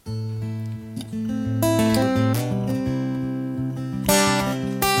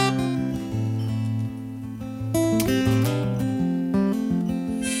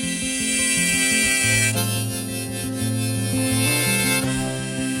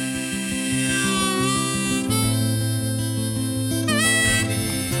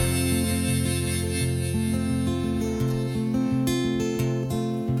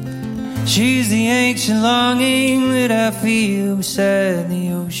She's the ancient longing that I feel beside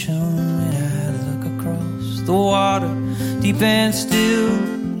the ocean when I look across the water, deep and still.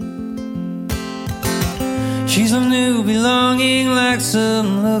 She's a new belonging, like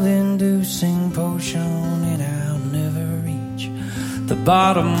some love-inducing potion, and I'll never reach the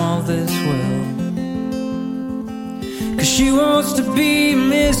bottom of this well. 'Cause she wants to be a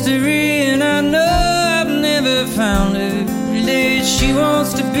mystery, and I know I've never found her. She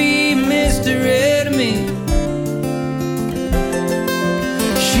wants to be a mystery to me.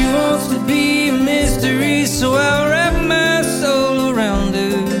 She wants to be a mystery, so I'll wrap my soul around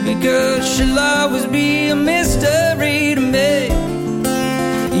her, because she'll always be a mystery to me.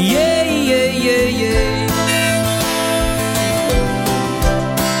 Yeah, yeah, yeah, yeah.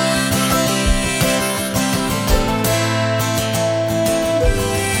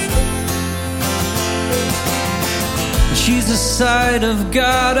 She's the side of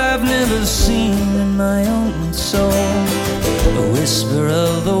God I've never seen in my own soul, a whisper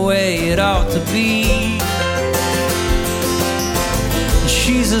of the way it ought to be.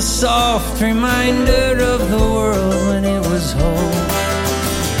 She's a soft reminder of the world when it was whole,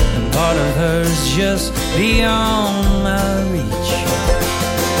 and part of her's just beyond my reach.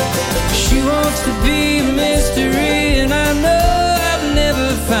 She wants to be a mystery, and I know I've never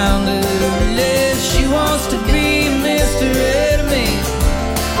found her. She wants to be a mystery to me.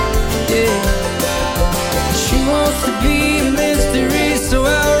 Yeah. She wants to be a mystery, so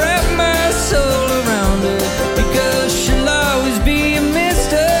I'll wrap my soul around her, because she'll always be a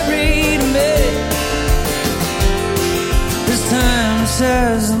mystery to me. There's times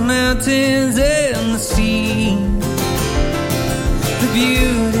as the mountains and the sea, the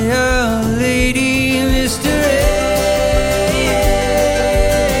beauty of Lady Mystery.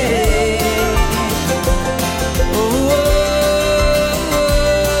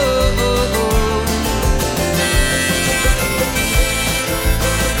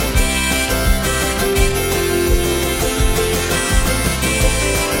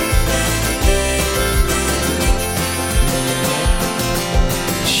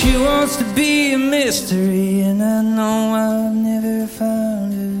 She wants to be a mystery, and I know I've never found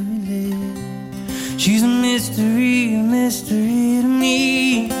her yet. She's a mystery to me.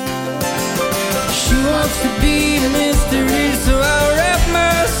 She wants to be a mystery, so I